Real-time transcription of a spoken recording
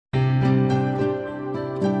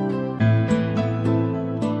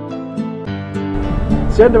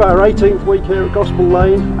the end of our 18th week here at Gospel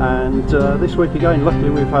Lane, and this week again,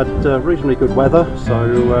 luckily we've had reasonably good weather,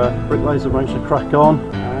 so Bricklayers have managed to crack on,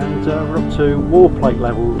 and we're up to wall plate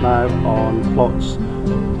level now on plots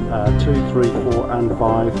 2, 3, 4 and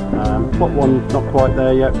 5. Plot 1 not quite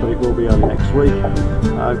there yet, but it will be early next week.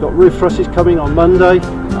 I've got roof trusses coming on Monday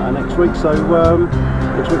next week, so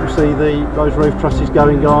next week we'll see those roof trusses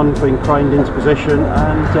going on, being craned into position,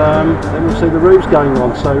 and then we'll see the roofs going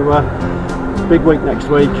on. So big week next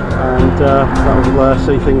week, and that will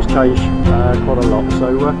see things change quite a lot.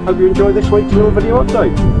 So hope you enjoy this week's little video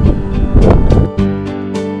update.